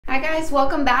guys,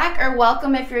 welcome back, or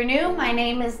welcome if you're new. My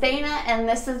name is Dana and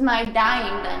this is my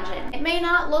dying dungeon. It may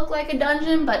not look like a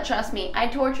dungeon, but trust me, I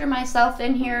torture myself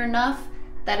in here enough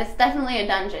that it's definitely a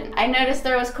dungeon. I noticed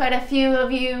there was quite a few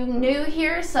of you new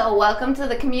here, so welcome to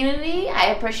the community.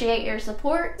 I appreciate your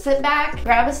support. Sit back,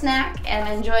 grab a snack, and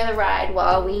enjoy the ride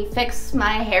while we fix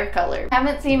my hair color. I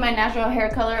haven't seen my natural hair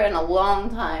color in a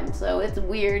long time, so it's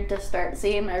weird to start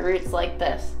seeing my roots like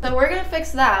this. So we're gonna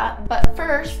fix that, but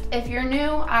first, if you're new,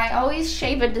 I always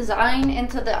shave a design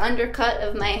into the undercut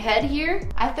of my head here.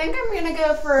 I think I'm gonna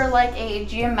go for like a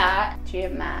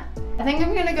I think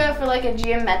I'm gonna go for like a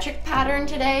geometric pattern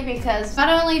today, because not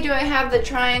only do I have the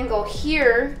triangle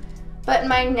here, but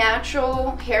my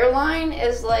natural hairline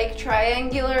is like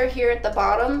triangular here at the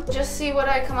bottom. Just see what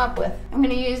I come up with. I'm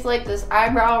gonna use like this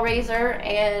eyebrow razor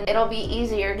and it'll be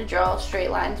easier to draw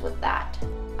straight lines with that.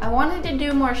 I wanted to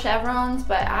do more chevrons,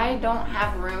 but I don't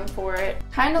have room for it.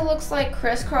 Kind of looks like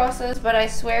crisscrosses, but I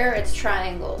swear it's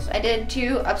triangles. I did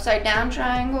 2 upside down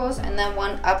triangles and then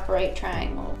 1 upright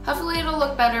triangle. Hopefully it'll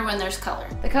look better when there's color.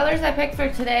 The colors I picked for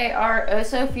today are Oh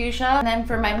So Fuchsia, and then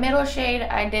for my middle shade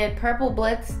I did Purple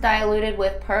Blitz diluted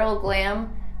with Pearl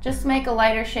Glam, just to make a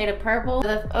lighter shade of purple.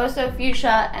 The Oh So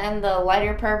Fuchsia and the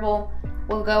lighter purple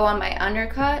will go on my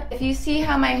undercut. If you see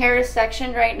how my hair is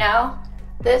sectioned right now,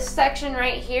 this section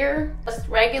right here, just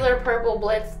regular Purple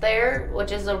Blitz there,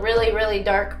 which is a really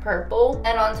dark purple.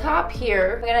 And on top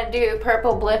here, I'm gonna do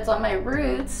Purple Blitz on my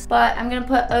roots, but I'm gonna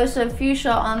put Oh So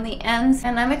Fuchsia on the ends,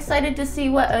 and I'm excited to see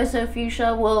what Oh So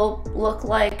Fuchsia will look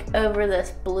like over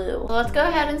this blue. So let's go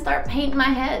ahead and start painting my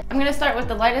head. I'm gonna start with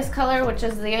the lightest color, which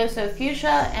is the Oh So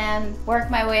Fuchsia, and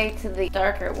work my way to the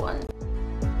darker one.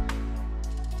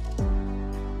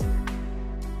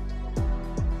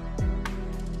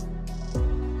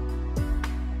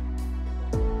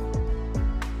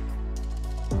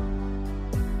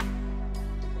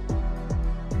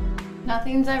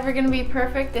 Nothing's ever gonna be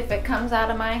perfect if it comes out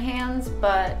of my hands,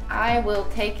 but I will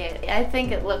take it. I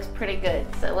think it looks pretty good.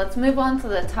 So let's move on to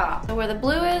the top. So where the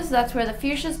blue is, that's where the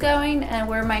fuchsia's going, and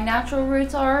where my natural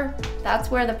roots are, that's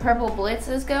where the Purple Blitz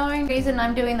is going. The reason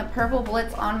I'm doing the Purple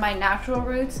Blitz on my natural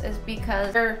roots is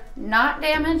because they're not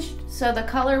damaged, so the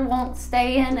color won't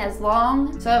stay in as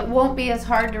long, so it won't be as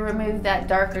hard to remove that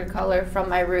darker color from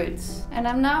my roots. And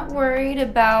I'm not worried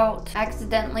about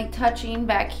accidentally touching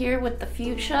back here with the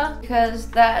fuchsia, because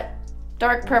that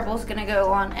dark purple is gonna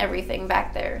go on everything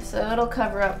back there, so it'll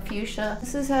cover up fuchsia.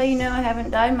 This is how you know I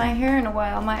haven't dyed my hair in a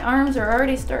while. My arms are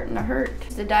already starting to hurt. I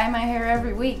used to dye my hair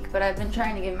every week, but I've been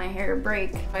trying to give my hair a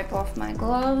break. Wipe off my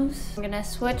gloves. I'm gonna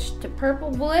switch to Purple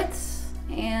Blitz,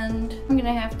 and I'm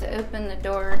gonna have to open the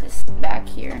door to see back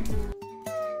here.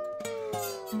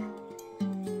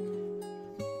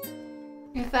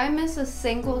 If I miss a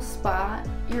single spot,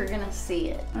 you're gonna see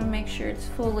it. I'm gonna make sure it's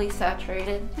fully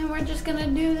saturated. And we're just gonna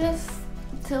do this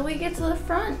until we get to the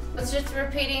front. It's just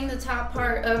repeating the top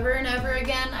part over and over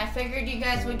again. I figured you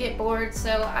guys would get bored,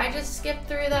 so I just skipped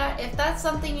through that. If that's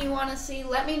something you wanna see,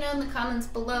 let me know in the comments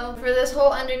below. For this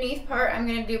whole underneath part, I'm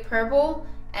gonna do purple.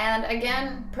 And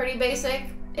again, pretty basic.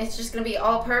 It's just gonna be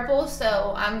all purple,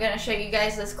 so I'm gonna show you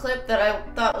guys this clip that I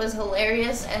thought was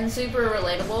hilarious and super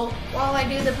relatable while I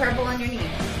do the purple underneath.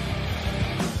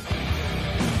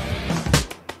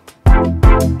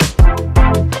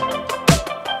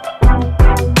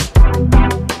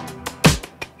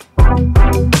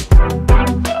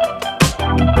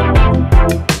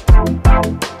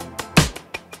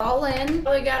 All in,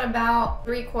 we got about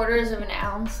 3/4 of an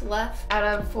ounce left out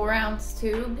of 4-ounce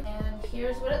tube, and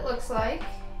here's what it looks like.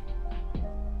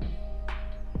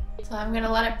 So I'm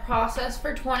gonna let it process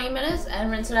for 20 minutes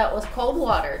and rinse it out with cold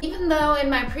water. Even though in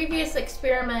my previous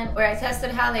experiment where I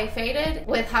tested how they faded,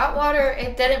 with hot water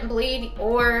it didn't bleed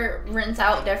or rinse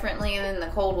out differently than the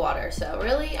cold water. So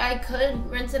really I could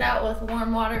rinse it out with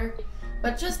warm water,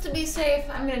 but just to be safe,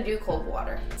 I'm gonna do cold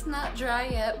water. It's not dry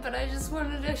yet, but I just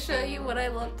wanted to show you what I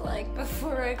looked like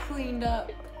before I cleaned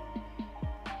up.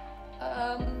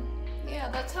 Yeah,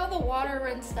 that's how the water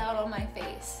rinsed out on my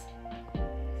face.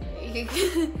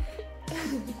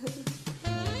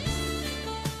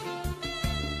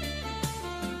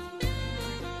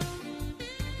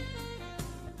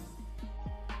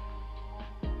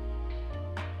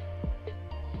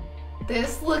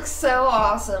 This looks so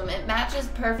awesome. It matches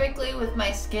perfectly with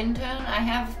my skin tone. I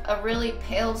have a really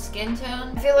pale skin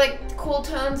tone. I feel like cool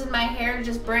tones in my hair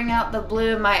just bring out the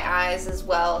blue in my eyes as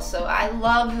well. So I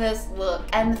love this look.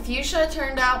 And the fuchsia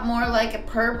turned out more like a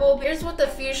purple. Here's what the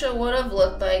fuchsia would have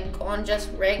looked like on just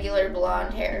regular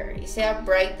blonde hair. You see how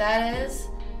bright that is?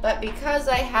 But because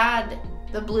I had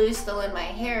the blue still in my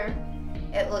hair,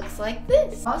 it looks like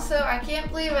this. Also, I can't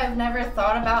believe I've never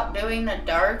thought about doing a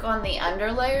dark on the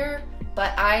underlayer,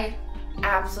 but I'm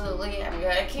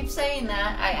gonna keep saying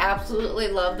that, I absolutely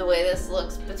love the way this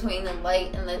looks between the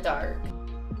light and the dark.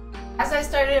 As I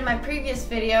started in my previous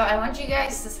video, I want you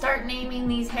guys to start naming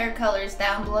these hair colors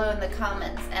down below in the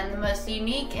comments, and the most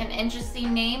unique and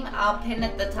interesting name I'll pin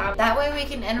at the top. That way we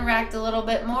can interact a little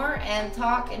bit more and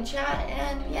talk and chat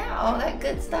and yeah, all that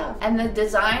good stuff. And the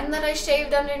design that I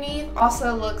shaved underneath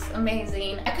also looks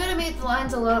amazing. I could have made the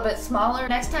lines a little bit smaller.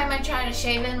 Next time I try to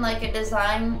shave in like a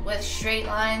design with straight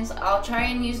lines, I'll try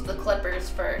and use the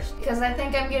clippers first, because I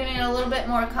think I'm getting a little bit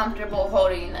more comfortable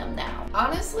holding them now.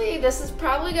 Honestly, this is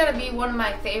probably gonna be one of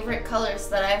my favorite colors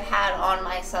that I've had on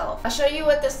myself. I'll show you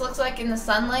what this looks like in the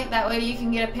sunlight, that way you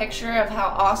can get a picture of how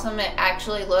awesome it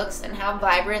actually looks and how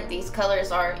vibrant these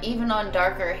colors are, even on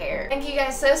darker hair. Thank you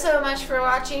guys so much for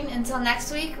watching. Until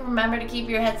next week, remember to keep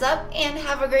your heads up and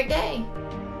have a great day.